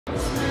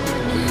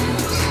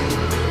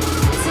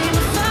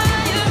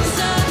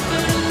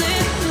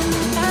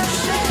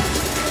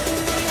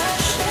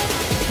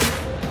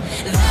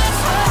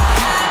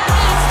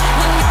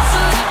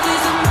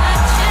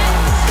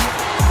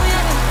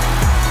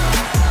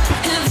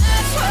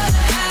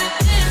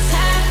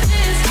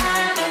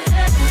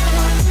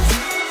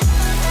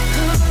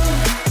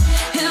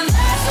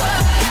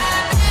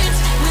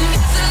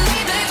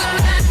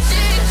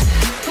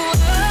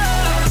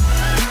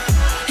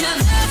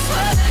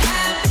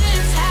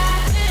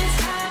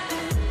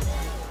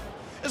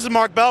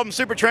Mark Belton,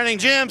 Super Training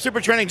Gym.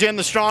 Super Training Gym,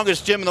 the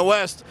strongest gym in the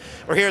West.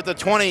 We're here at the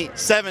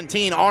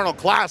 2017 Arnold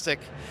Classic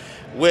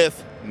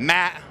with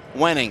Matt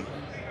Wenning.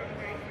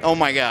 Oh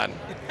my God.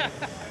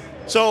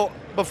 So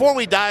before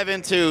we dive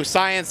into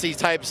sciencey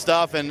type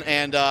stuff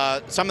and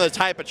some of the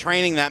type of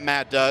training that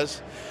Matt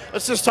does,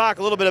 let's just talk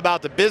a little bit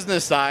about the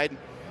business side.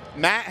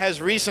 Matt has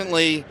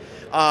recently,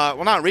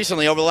 well not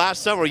recently, over the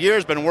last several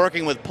years, been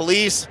working with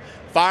police,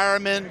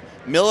 firemen,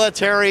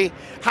 military.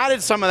 How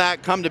did some of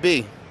that come to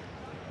be?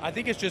 I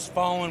think it's just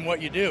following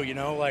what you do, you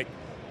know, like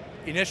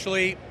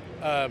initially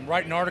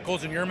writing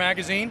articles in your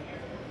magazine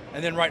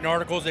and then writing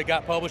articles that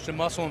got published in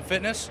Muscle and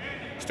Fitness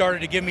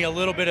started to give me a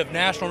little bit of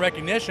national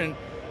recognition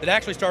that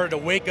actually started to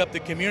wake up the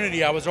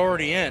community I was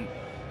already in.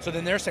 So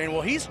then they're saying,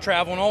 well, he's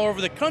traveling all over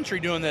the country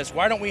doing this.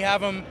 Why don't we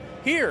have him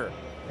here?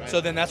 Right.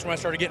 So then that's when I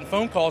started getting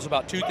phone calls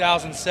about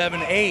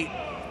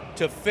 2007-08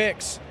 to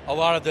fix a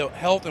lot of the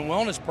health and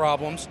wellness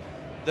problems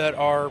that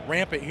are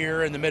rampant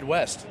here in the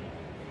Midwest.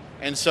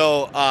 And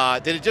so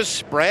did it just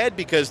spread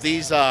because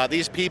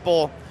these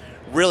people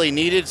really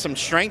needed some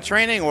strength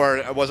training,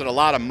 or was it a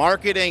lot of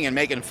marketing and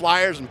making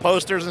flyers and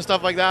posters and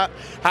stuff like that?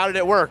 How did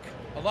it work?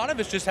 A lot of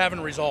it's just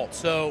having results.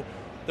 So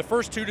the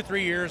first 2 to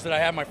 3 years that I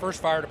had my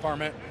first fire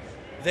department,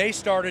 they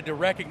started to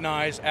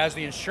recognize as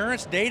the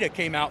insurance data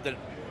came out that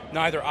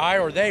neither I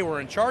or they were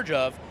in charge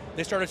of,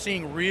 they started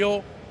seeing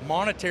real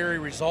monetary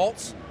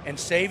results and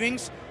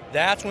savings.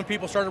 That's when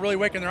people started really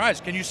waking their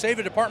eyes. Can you save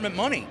a department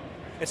money?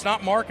 It's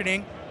not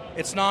marketing.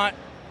 It's not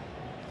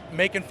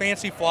making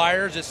fancy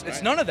flyers.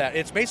 It's none of that.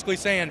 It's basically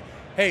saying,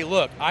 hey,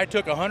 look, I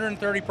took a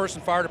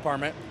 130-person fire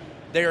department.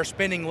 They are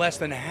spending less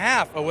than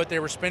half of what they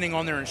were spending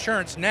on their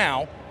insurance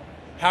now.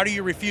 How do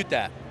you refute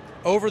that?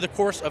 Over the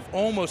course of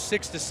almost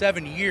 6 to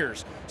 7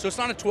 years. So it's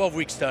not a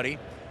 12-week study.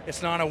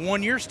 It's not a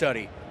 1-year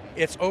study.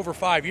 It's over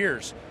 5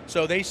 years.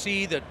 So they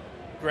see the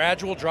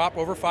gradual drop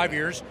over 5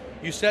 years.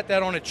 You set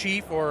that on a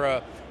chief or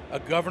a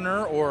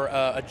governor or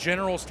a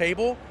general's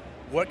table.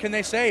 What can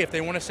they say if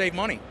they want to save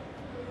money?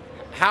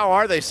 How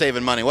are they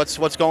saving money? What's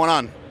going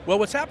on? Well,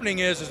 what's happening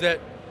is that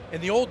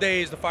in the old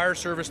days, the fire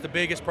service, the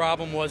biggest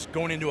problem was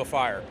going into a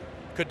fire.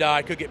 Could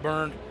die, could get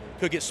burned,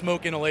 could get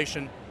smoke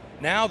inhalation.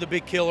 Now the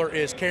big killer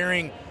is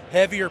carrying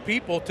heavier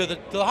people to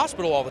the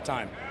hospital all the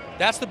time.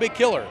 That's the big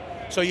killer.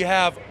 So you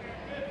have,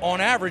 on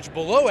average,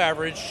 below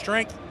average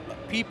strength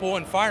people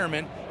and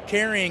firemen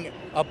carrying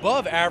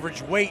above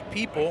average weight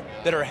people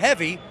that are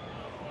heavy.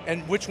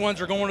 And which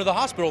ones are going to the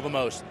hospital the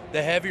most?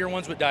 The heavier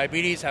ones with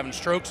diabetes, having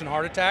strokes and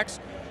heart attacks.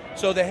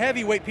 So the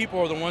heavyweight people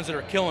are the ones that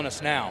are killing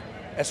us now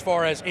as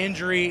far as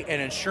injury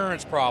and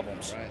insurance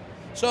problems. Right.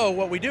 So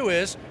what we do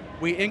is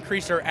we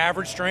increase their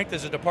average strength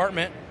as a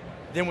department.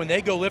 Then when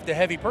they go lift a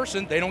heavy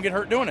person, they don't get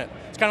hurt doing it.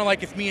 It's kind of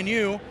like if me and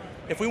you,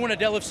 if we want to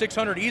deadlift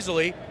 600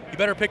 easily, you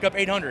better pick up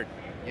 800.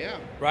 Yeah.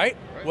 Right?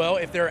 Well,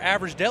 if their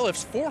average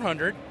deadlift's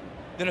 400,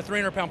 then a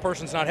 300-pound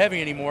person's not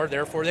heavy anymore,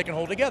 therefore they can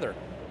hold together.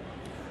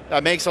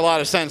 That makes a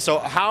lot of sense. So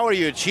how are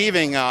you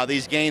achieving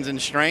these gains in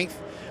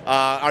strength?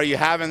 Are you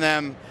having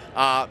them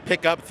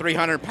pick up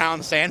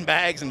 300-pound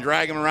sandbags and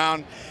drag them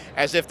around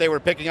as if they were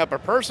picking up a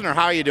person, or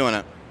how are you doing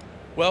it?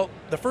 Well,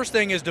 the first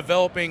thing is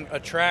developing a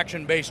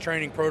traction-based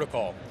training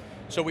protocol.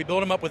 So we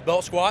build them up with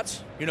belt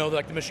squats, you know,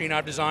 like the machine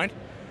I've designed.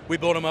 We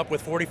build them up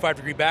with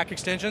 45-degree back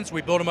extensions.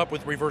 We build them up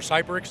with reverse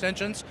hyper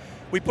extensions.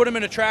 We put them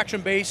in a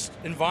traction-based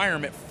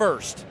environment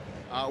first.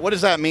 What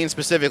does that mean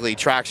specifically,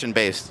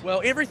 traction-based?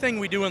 Well, everything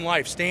we do in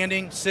life,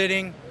 standing,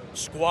 sitting,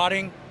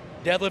 squatting,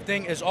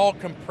 deadlifting, is all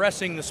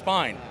compressing the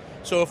spine.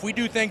 So if we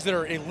do things that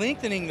are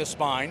lengthening the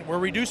spine, we're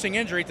reducing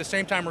injury at the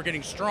same time we're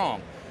getting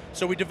strong.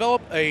 So we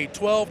develop a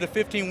 12 to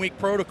 15-week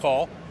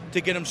protocol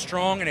to get them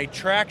strong in a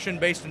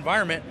traction-based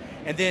environment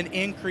and then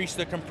increase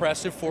the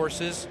compressive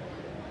forces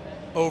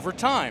over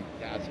time.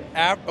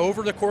 Gotcha.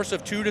 Over the course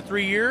of 2 to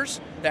 3 years,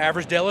 the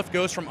average deadlift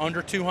goes from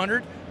under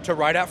 200 to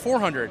right at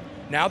 400.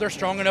 Now they're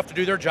strong enough to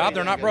do their job,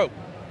 they're not broke.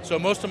 So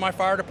most of my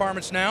fire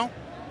departments now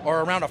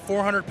are around a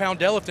 400-pound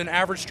deadlift in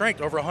average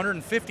strength, over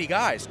 150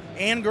 guys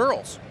and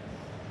girls.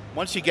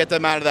 Once you get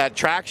them out of that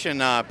traction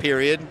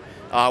period,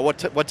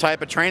 what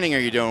type of training are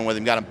you doing with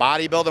them? You got them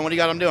bodybuilding? What do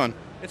you got them doing?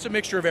 It's a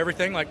mixture of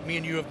everything, like me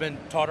and you have been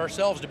taught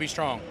ourselves to be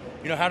strong.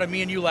 You know, how did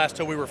me and you last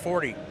till we were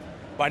 40?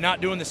 By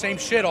not doing the same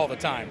shit all the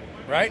time,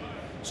 right?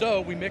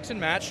 So we mix and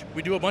match.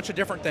 We do a bunch of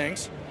different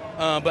things,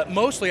 but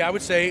mostly I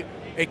would say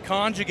a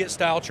conjugate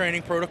style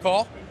training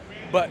protocol,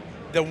 but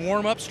the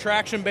warm-up's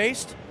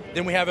traction-based,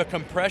 then we have a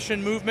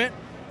compression movement,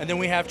 and then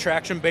we have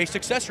traction-based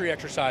accessory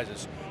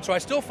exercises. So I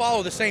still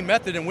follow the same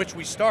method in which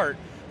we start,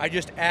 I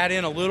just add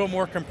in a little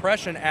more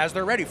compression as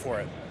they're ready for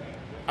it.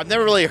 I've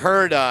never really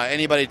heard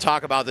anybody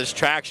talk about this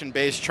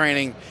traction-based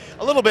training.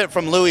 A little bit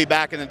from Louie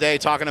back in the day,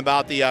 talking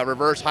about the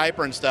reverse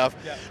hyper and stuff.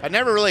 Yeah. I've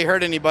never really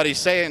heard anybody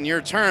say it in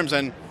your terms,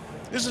 and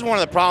this is one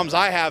of the problems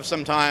I have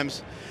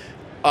sometimes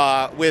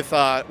with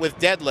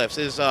deadlifts,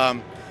 is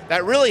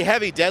that really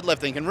heavy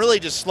deadlifting can really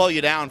just slow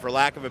you down, for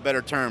lack of a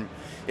better term.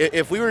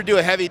 If we were to do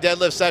a heavy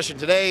deadlift session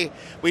today,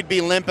 we'd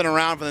be limping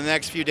around for the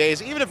next few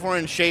days. Even if we're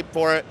in shape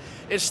for it,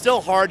 it's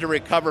still hard to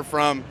recover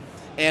from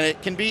and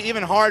it can be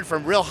even hard for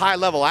real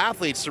high-level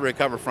athletes to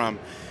recover from.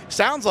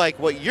 Sounds like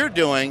what you're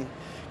doing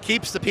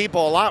keeps the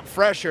people a lot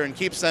fresher and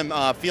keeps them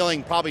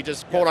feeling probably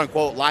just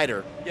quote-unquote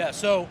lighter. Yeah,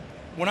 so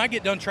when I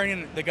get done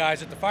training the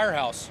guys at the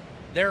firehouse,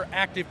 they're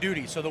active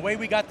duty. So the way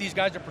we got these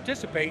guys to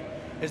participate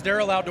is they're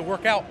allowed to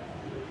work out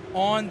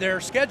on their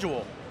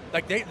schedule.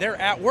 Like they're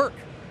at work.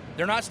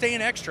 They're not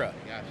staying extra.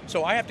 Gotcha.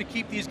 So I have to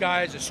keep these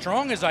guys as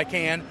strong as I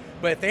can,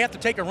 but if they have to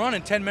take a run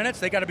in 10 minutes,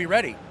 they got to be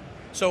ready.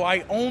 So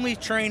I only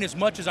train as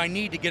much as I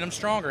need to get them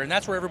stronger, and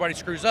that's where everybody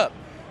screws up.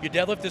 You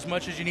deadlift as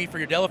much as you need for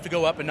your deadlift to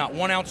go up and not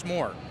 1 ounce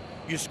more.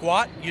 You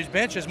squat, use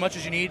bench as much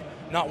as you need,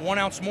 not 1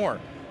 ounce more.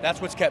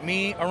 That's what's kept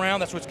me around,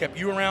 that's what's kept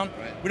you around.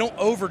 Right. We don't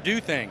overdo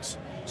things.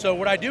 So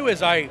what I do is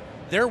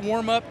their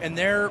warm up and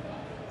their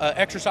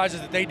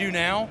exercises that they do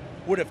now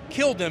would have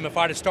killed them if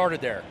I'd have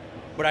started there.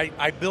 But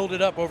I build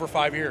it up over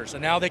 5 years,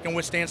 and now they can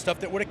withstand stuff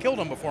that would have killed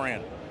them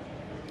beforehand.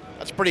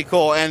 That's pretty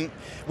cool. And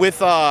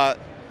with,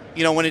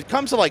 you know, when it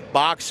comes to like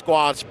box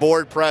squats,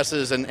 board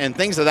presses, and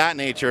things of that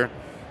nature,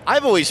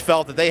 I've always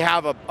felt that they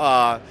have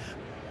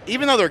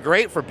even though they're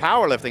great for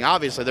powerlifting,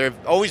 obviously,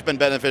 they've always been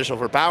beneficial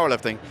for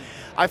powerlifting.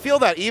 I feel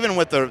that even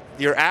with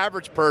your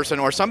average person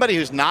or somebody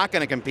who's not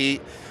going to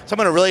compete,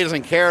 someone who really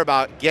doesn't care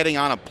about getting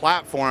on a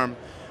platform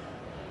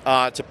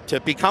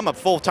to become a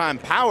full-time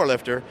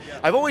powerlifter,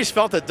 I've always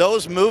felt that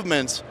those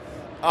movements,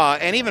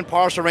 and even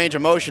partial range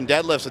of motion,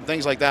 deadlifts and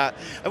things like that,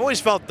 I've always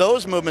felt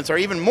those movements are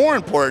even more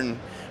important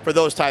for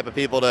those type of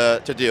people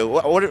to do.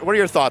 What are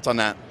your thoughts on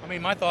that? I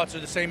mean, my thoughts are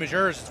the same as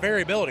yours. It's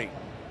variability.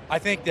 I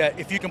think that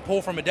if you can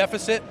pull from a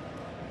deficit,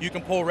 you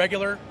can pull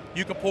regular,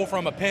 you can pull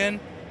from a pin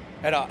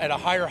at a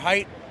higher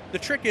height. The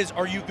trick is,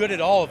 are you good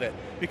at all of it?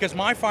 Because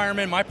my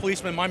firemen, my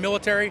policemen, my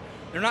military,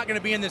 they're not going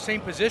to be in the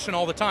same position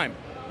all the time.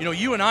 You know,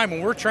 you and I,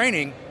 when we're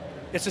training,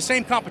 it's the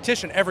same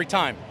competition every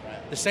time.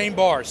 The same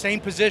bar, same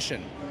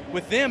position.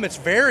 With them, it's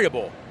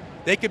variable.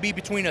 They could be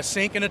between a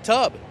sink and a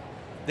tub.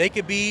 They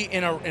could be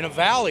in a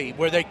valley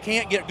where they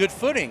can't get good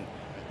footing.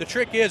 The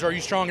trick is, are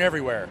you strong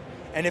everywhere?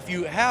 And if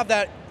you have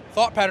that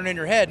thought pattern in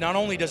your head, not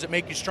only does it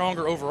make you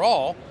stronger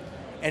overall,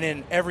 and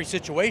in every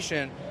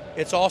situation,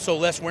 it's also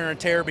less wear and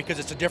tear because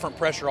it's a different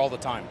pressure all the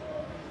time.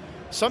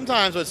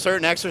 Sometimes with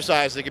certain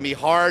exercises, it can be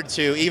hard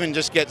to even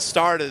just get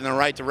started in the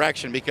right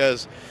direction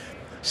because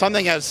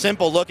something as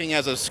simple looking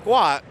as a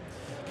squat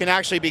can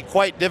actually be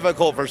quite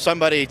difficult for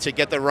somebody to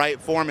get the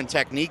right form and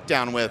technique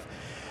down with.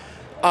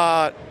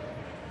 How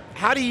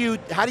do you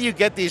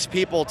get these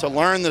people to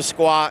learn the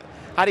squat?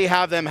 How do you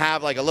have them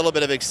have like a little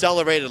bit of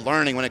accelerated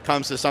learning when it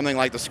comes to something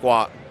like the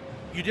squat?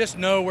 You just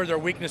know where their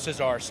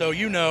weaknesses are. So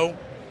you know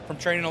from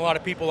training a lot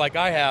of people like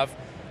I have,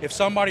 if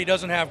somebody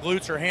doesn't have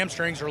glutes or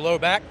hamstrings or low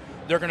back,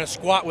 they're going to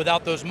squat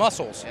without those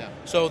muscles. Yeah.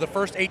 So the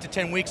first 8 to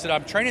 10 weeks that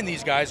I'm training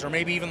these guys, or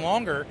maybe even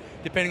longer,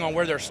 depending on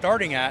where they're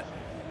starting at,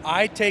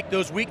 I take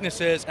those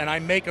weaknesses and I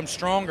make them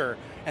stronger.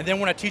 And then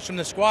when I teach them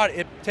the squat,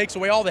 it takes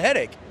away all the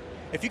headache.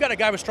 If you got a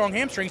guy with strong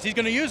hamstrings, he's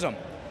going to use them.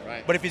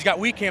 Right. But if he's got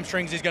weak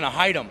hamstrings, he's going to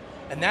hide them.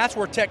 And that's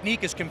where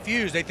technique is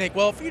confused. They think,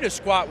 well, if you just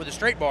squat with a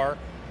straight bar,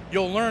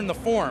 you'll learn the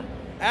form.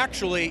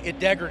 Actually, it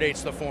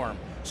degrades the form.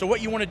 So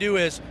what you want to do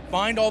is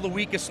find all the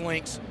weakest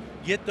links,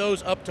 get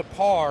those up to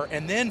par,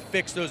 and then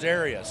fix those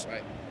areas.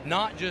 Right.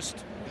 Not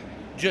just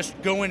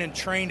go in and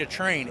train to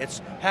train.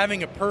 It's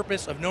having a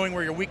purpose of knowing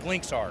where your weak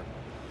links are.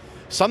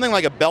 Something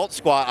like a belt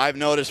squat I've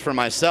noticed for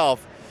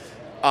myself,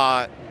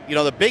 you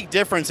know, the big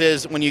difference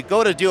is when you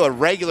go to do a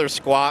regular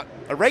squat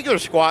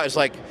is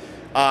like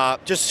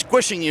just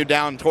squishing you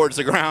down towards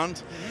the ground.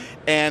 Mm-hmm.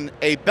 And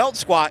a belt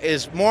squat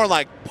is more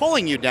like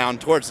pulling you down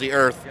towards the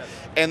earth. Yes.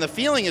 And the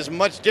feeling is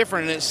much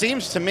different, and it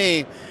seems to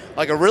me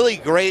like a really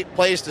great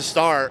place to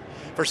start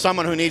for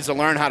someone who needs to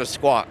learn how to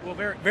squat. Well,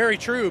 very, very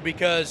true,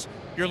 because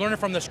you're learning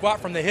from the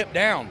squat from the hip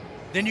down.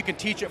 Then you can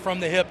teach it from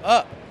the hip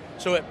up.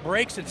 So it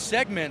breaks and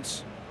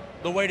segments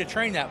the way to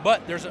train that.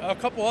 But there's a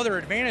couple other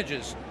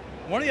advantages.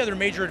 One of the other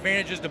major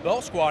advantages to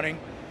belt squatting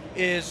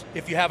is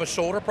if you have a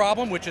shoulder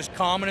problem, which is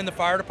common in the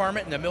fire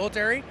department and the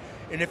military,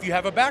 and if you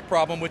have a back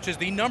problem, which is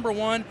the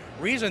 #1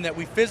 reason that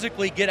we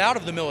physically get out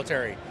of the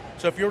military.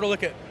 So if you were to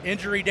look at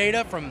injury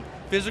data from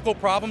physical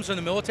problems in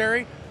the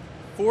military,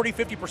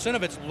 40–50%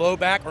 of it's low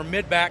back or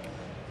mid back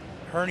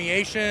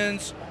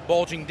herniations,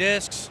 bulging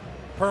discs,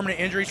 permanent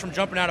injuries from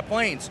jumping out of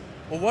planes.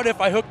 Well, what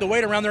if I hook the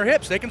weight around their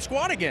hips? They can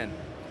squat again,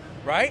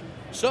 right?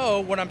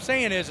 So what I'm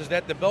saying is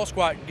that the belt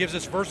squat gives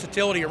us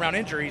versatility around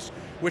injuries,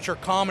 which are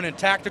common in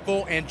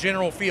tactical and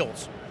general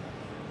fields.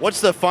 What's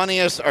the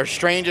funniest or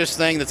strangest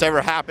thing that's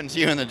ever happened to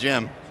you in the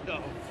gym?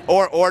 No.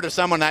 Or to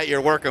someone that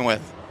you're working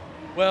with?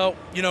 Well,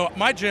 you know,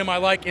 my gym I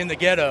like in the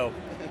ghetto.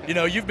 You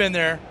know, you've been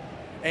there,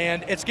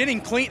 and it's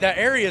getting clean. That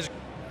area is,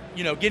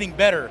 you know, getting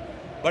better.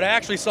 But I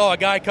actually saw a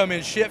guy come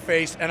in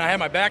shit-faced, and I had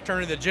my back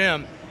turned to the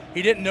gym.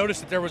 He didn't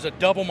notice that there was a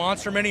double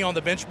Monster Mini on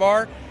the bench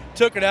bar,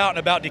 took it out and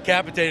about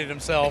decapitated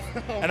himself.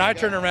 And I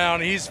turned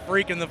around, and he's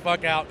freaking the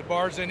fuck out. The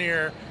bar's in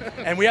here,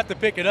 and we have to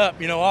pick it up,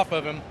 you know, off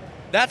of him.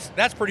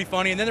 That's pretty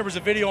funny. And then there was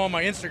a video on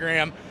my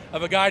Instagram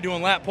of a guy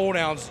doing lat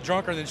pull-downs,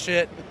 drunker than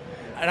shit.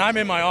 And I'm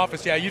in my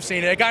office. Yeah, you've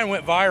seen it. A guy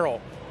went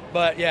viral.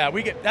 But yeah,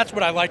 that's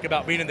what I like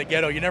about being in the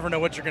ghetto. You never know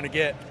what you're going to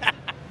get.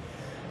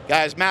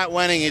 Guys, Matt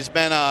Wenning has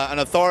been an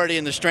authority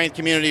in the strength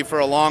community for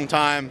a long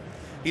time.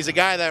 He's a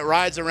guy that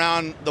rides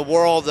around the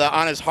world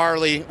on his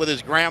Harley with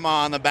his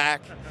grandma on the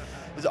back.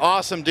 He's an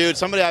awesome dude,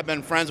 somebody I've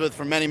been friends with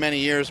for many, many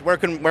years. Where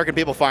can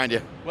people find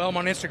you? Well, I'm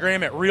on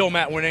Instagram at Real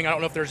Matt Wenning. I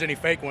don't know if there's any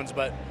fake ones,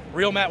 but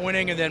Real Matt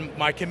Wenning, and then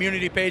my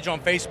community page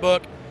on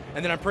Facebook,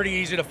 and then I'm pretty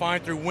easy to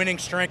find through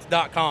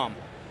winningstrength.com.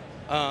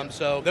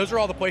 So those are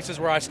all the places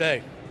where I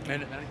stay,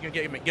 and you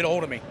can get a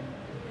hold of me.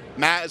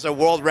 Matt is a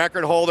world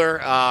record holder,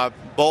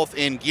 both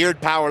in geared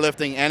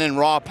powerlifting and in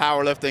raw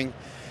powerlifting.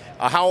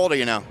 How old are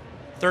you now?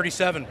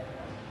 37.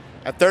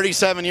 At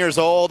 37 years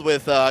old,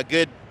 with a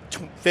good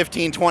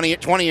 15,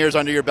 20 years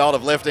under your belt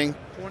of lifting.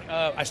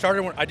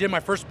 I did my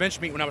first bench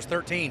meet when I was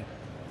 13.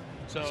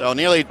 So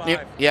nearly,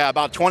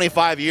 about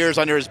 25 years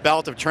under his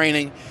belt of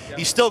training. Yep.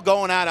 He's still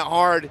going at it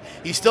hard.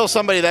 He's still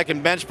somebody that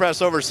can bench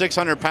press over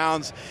 600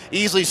 pounds,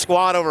 easily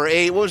squat over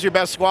 8. What was your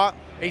best squat?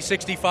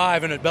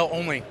 865 in a belt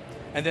only,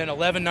 and then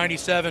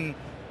 1197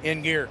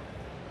 in gear.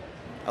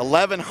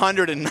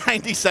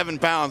 1,197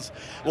 pounds.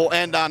 We'll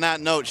end on that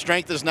note.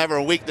 Strength is never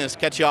a weakness.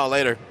 Catch y'all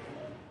later.